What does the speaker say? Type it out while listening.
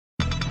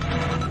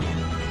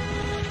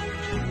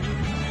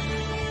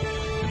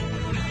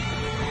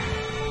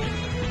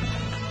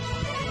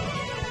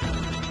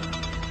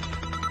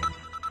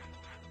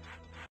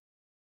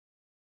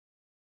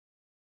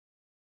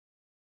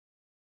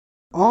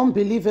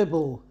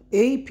Unbelievable.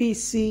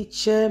 APC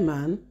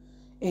chairman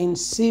in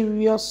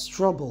serious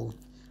trouble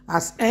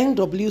as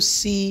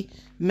NWC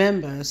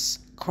members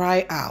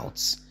cry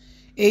out.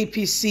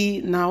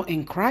 APC now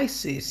in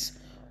crisis.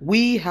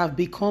 We have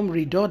become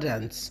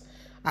redundant.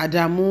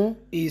 Adamu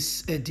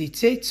is a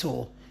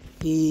dictator.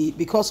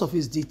 Because of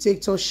his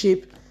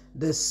dictatorship,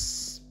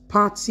 this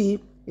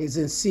party is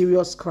in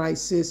serious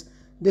crisis.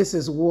 This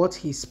is what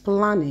he's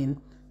planning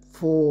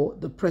for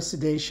the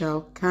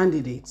presidential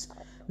candidates.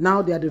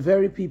 Now they are the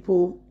very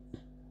people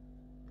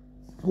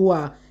who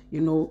are,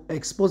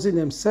 exposing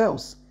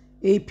themselves.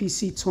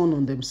 APC turn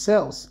on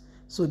themselves.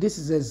 So this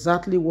is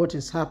exactly what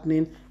is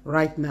happening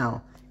right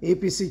now.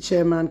 APC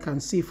chairman can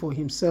see for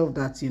himself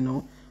that,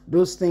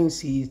 those things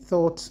he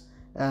thought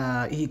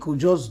he could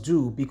just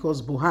do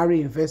because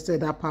Buhari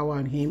invested that power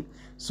in him.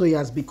 So he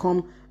has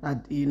become,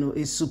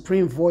 a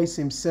supreme voice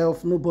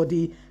himself.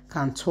 Nobody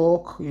can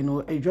talk,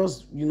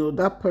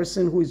 that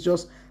person who is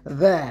just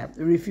there,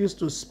 refused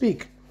to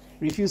speak,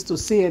 refused to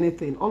say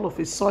anything. All of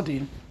a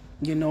sudden,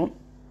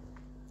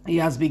 he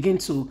has begun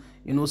to,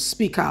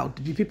 speak out.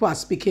 The people are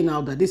speaking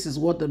out that this is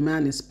what the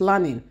man is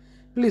planning.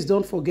 Please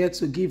don't forget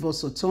to give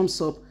us a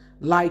thumbs up,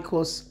 like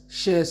us,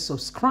 share,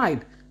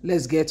 subscribe.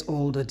 Let's get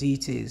all the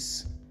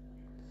details.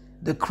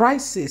 The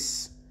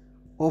crisis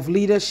of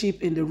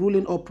leadership in the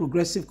ruling All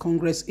Progressive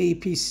Congress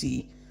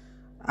APC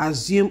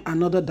assumed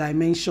another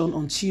dimension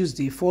on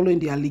Tuesday following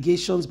the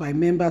allegations by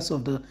members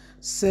of the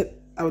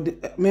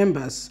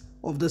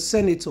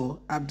Senator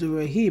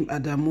Abdulrahim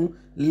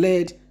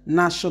Adamu-led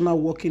National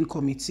Working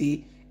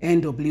Committee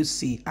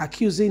NWC,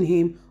 accusing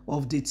him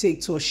of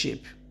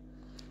dictatorship.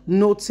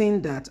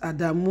 Noting that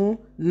Adamu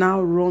now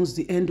runs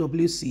the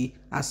NWC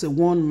as a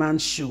one-man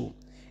show.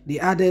 They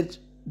added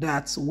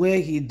that where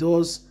he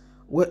does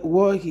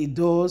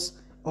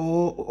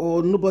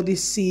or nobody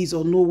sees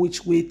or know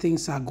which way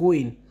things are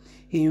going.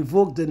 He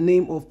invoked the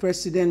name of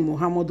President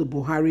Muhammadu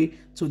Buhari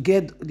to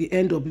get the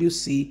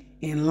NWC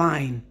in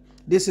line.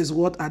 This is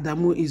what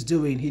Adamu is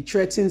doing. He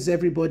threatens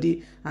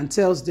everybody and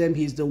tells them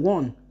he's the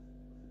one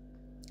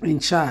in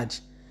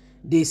charge.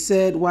 They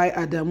said why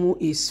Adamu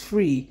is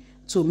free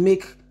to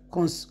make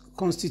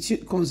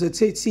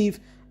consultative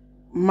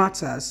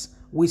matters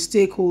with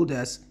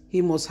stakeholders.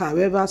 He must,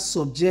 however,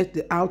 subject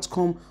the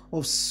outcome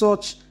of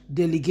such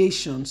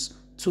delegations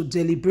to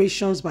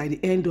deliberations by the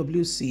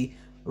NWC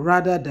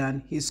rather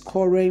than his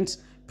current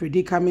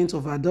predicament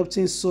of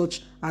adopting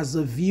such as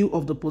the view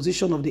of the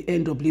position of the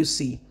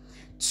NWC.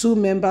 Two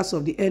members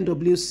of the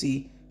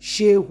NWC,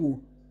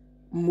 Shehu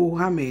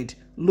Mohammed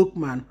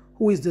Lukman,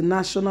 who is the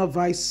National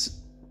Vice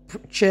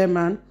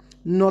Chairman,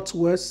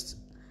 Northwest,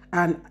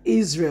 and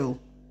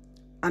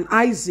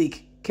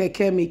Isaac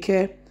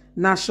Kekemike,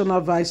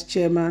 National Vice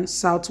Chairman,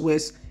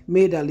 Southwest,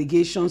 made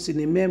allegations in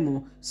a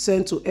memo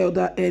sent to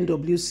elder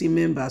NWC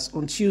members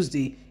on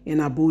Tuesday in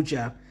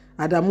Abuja.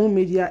 Adamu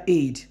Media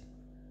Aid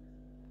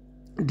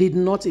did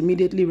not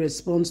immediately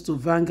respond to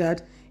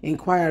Vanguard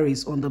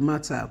inquiries on the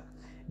matter.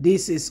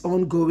 This is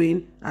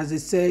ongoing as he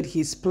said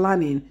he's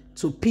planning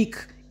to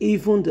pick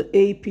even the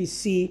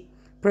APC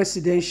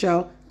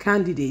presidential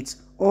candidates,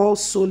 all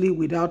solely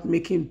without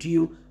making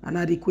due and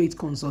adequate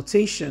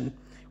consultation.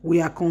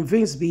 We are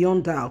convinced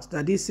beyond doubt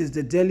that this is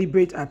the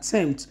deliberate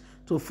attempt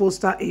to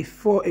foster a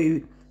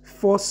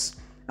forced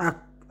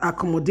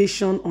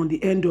accommodation on the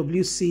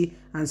NWC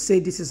and say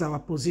this is our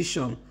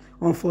position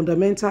on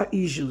fundamental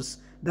issues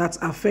that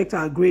affect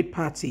our great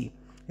party.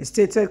 He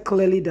stated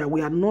clearly that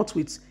we are not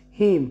with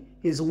him.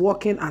 He's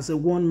working as a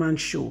one-man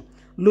show.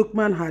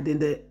 Lukman had in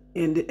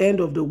the end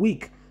of the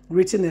week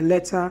written a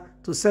letter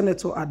to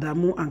Senator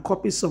Adamu and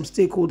copied some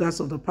stakeholders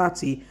of the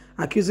party,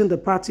 accusing the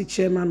party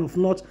chairman of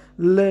not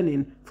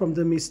learning from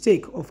the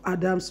mistake of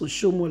Adams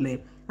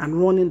Oshomole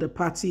and running the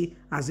party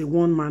as a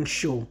one-man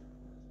show.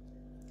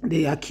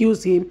 They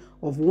accused him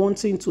of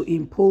wanting to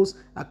impose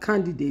a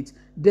candidate,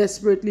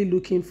 desperately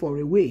looking for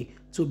a way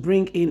to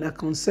bring in a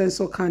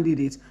consensus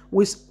candidate,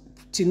 which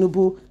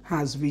Tinubu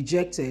has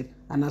rejected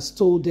and has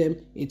told them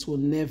it will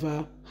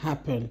never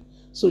happen.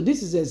 So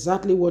this is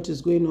exactly what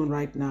is going on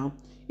right now.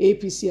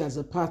 APC as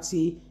a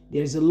party,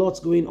 there is a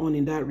lot going on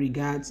in that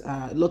regard.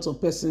 Lots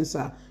of persons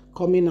are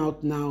coming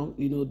out now.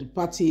 The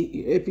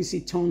party,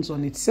 APC turns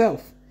on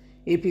itself.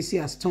 APC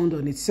has turned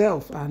on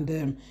itself,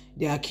 and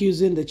they're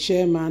accusing the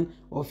chairman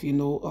of,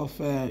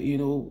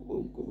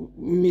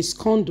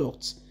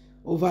 misconduct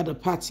over the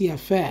party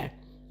affair.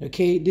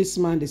 Okay, this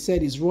man, they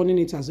said, is running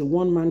it as a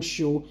one-man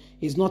show.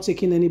 He's not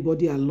taking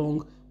anybody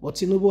along, but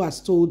Tinubu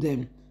has told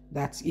them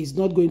that he's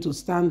not going to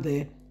stand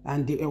there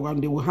and they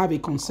will have a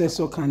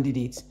consensus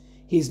candidate.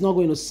 He's not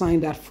going to sign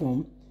that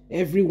form.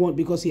 Everyone,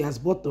 because he has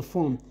bought the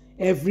form,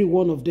 every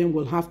one of them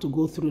will have to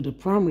go through the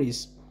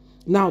primaries.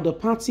 Now, the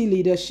party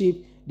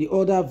leadership, the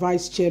other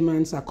vice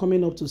chairmen are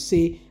coming up to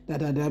say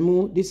that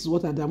Adamu, this is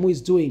what Adamu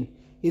is doing.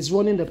 He's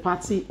running the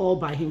party all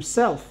by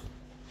himself.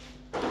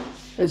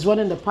 He's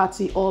running the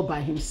party all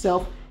by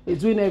himself. He's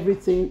doing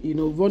everything,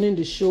 running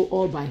the show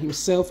all by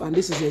himself. And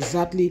this is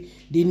exactly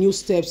the new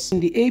steps.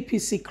 And the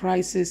APC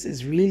crisis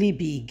is really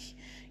big.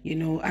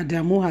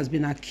 Adamu has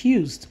been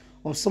accused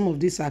of some of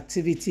these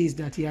activities,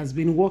 that he has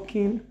been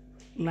working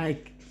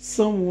like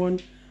someone,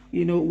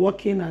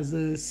 working as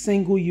a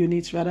single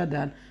unit rather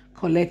than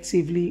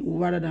collectively,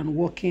 rather than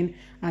working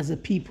as a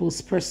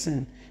people's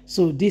person.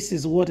 So this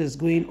is what is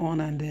going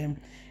on, and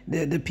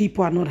the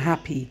people are not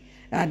happy.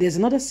 There's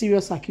another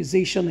serious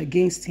accusation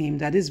against him,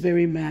 that this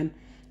very man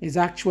is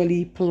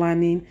actually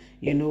planning,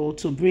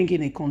 to bring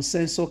in a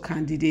consensus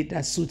candidate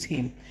that suits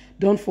him.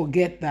 Don't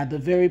forget that the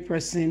very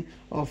person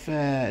of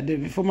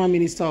the former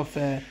Minister of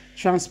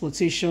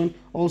Transportation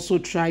also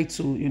tried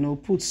to,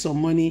 put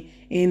some money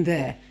in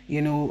there.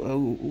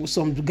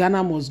 Some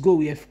Ghana must go.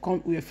 We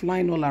are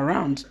flying all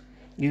around.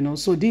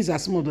 So these are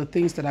some of the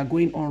things that are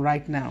going on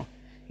right now.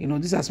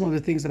 These are some of the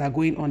things that are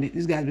going on.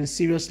 This guy has been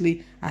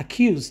seriously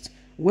accused.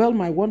 Well,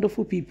 my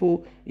wonderful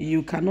people,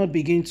 you cannot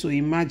begin to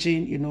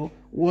imagine,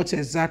 what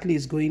exactly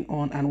is going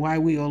on, and why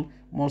we all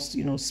must,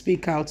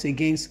 speak out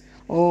against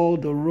all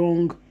the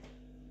wrong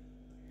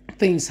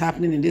things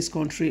happening in this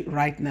country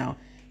right now.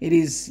 It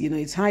is,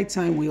 it's high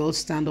time we all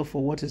stand up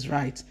for what is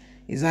right.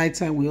 It's high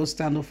time we all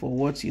stand up for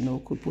what,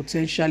 could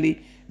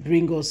potentially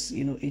bring us,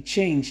 a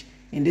change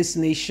in this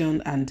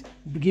nation and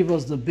give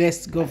us the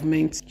best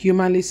government.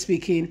 Humanly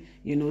speaking,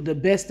 the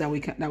best that we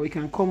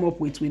can come up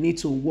with. We need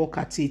to work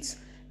at it,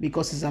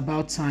 because it's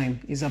about time.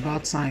 It's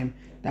about time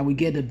that we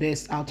get the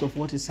best out of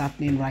what is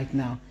happening right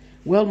now.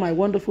 Well, my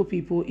wonderful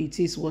people,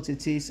 it is what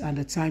it is, and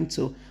the time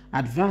to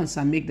advance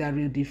and make that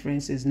real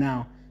difference is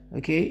now.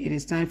 Okay, it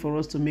is time for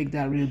us to make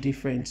that real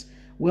difference.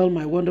 Well,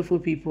 my wonderful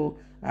people,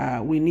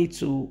 we need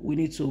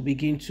to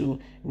begin to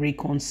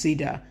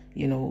reconsider,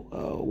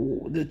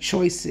 the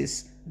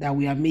choices that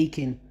we are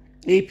making.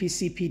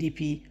 APC,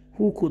 PDP,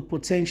 who could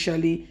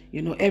potentially,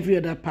 every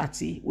other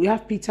party. We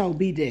have Peter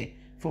Obi there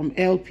from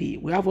LP.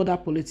 We have other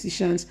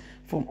politicians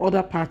from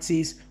other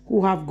parties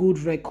who have good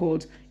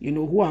record,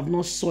 who have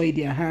not soiled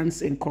their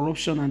hands in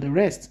corruption and the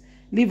rest.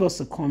 Leave us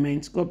a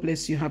comment. God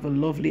bless you. Have a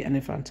lovely and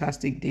a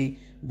fantastic day.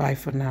 Bye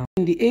for now.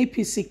 The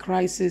APC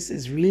crisis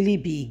is really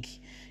big.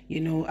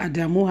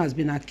 Adamu has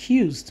been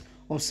accused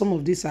of some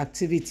of these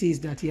activities,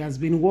 that he has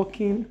been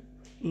working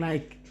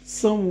like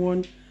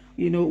someone,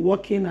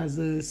 working as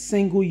a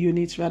single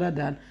unit rather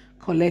than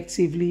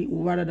collectively,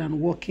 rather than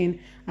working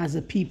as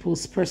a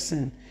people's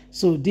person.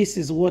 So this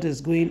is what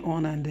is going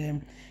on,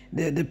 and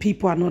the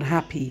people are not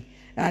happy.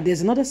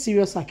 There's another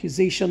serious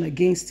accusation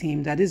against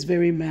him, that this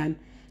very man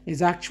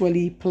is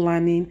actually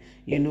planning,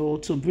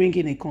 to bring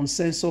in a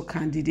consensus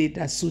candidate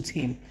that suits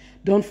him.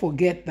 Don't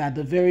forget that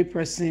the very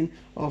person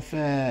of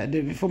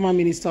the former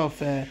Minister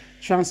of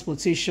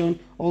Transportation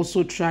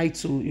also tried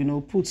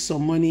to, put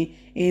some money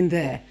in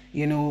there.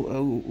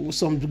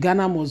 Some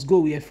Ghana must go.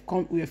 We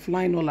are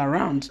flying all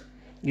around.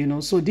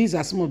 So these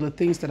are some of the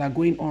things that are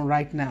going on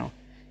right now.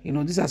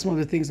 These are some of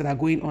the things that are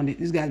going on.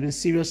 This guy has been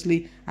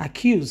seriously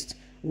accused.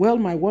 Well,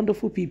 my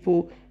wonderful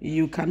people,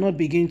 you cannot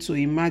begin to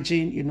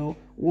imagine,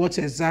 what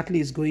exactly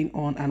is going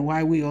on, and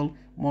why we all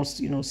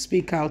must,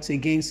 speak out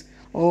against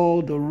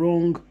all the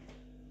wrong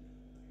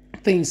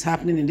things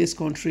happening in this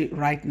country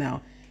right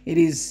now. It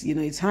is,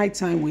 it's high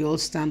time we all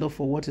stand up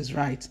for what is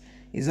right.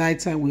 It's high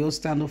time we all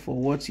stand up for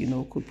what,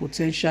 could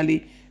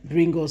potentially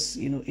bring us,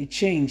 a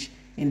change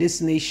in this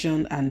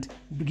nation and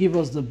give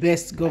us the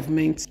best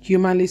government.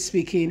 Humanly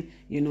speaking,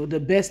 the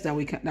best that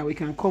we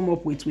can come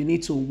up with. We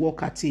need to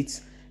work at it,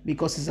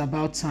 because it's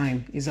about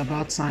time. It's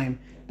about time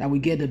that we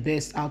get the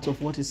best out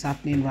of what is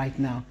happening right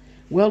now.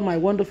 Well, my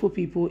wonderful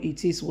people,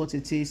 it is what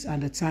it is,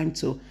 and the time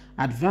to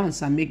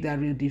advance and make that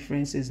real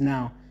difference is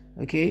now.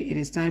 Okay, it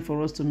is time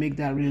for us to make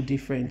that real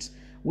difference.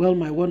 Well,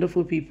 my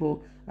wonderful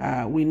people,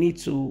 we need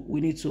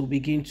to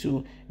begin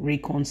to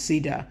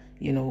reconsider,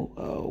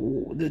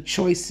 the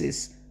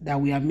choices that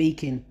we are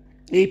making.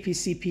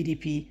 APC,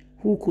 PDP,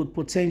 who could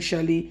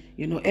potentially,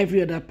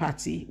 every other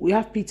party. We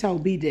have Peter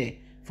Obi there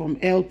from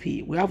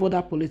LP. We have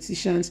other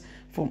politicians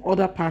from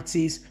other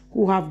parties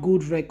who have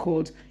good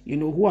record,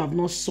 who have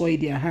not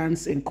soiled their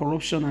hands in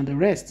corruption and the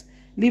rest.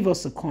 Leave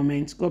us a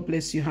comment. God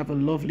bless you. Have a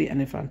lovely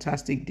and a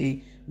fantastic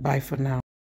day. Bye for now.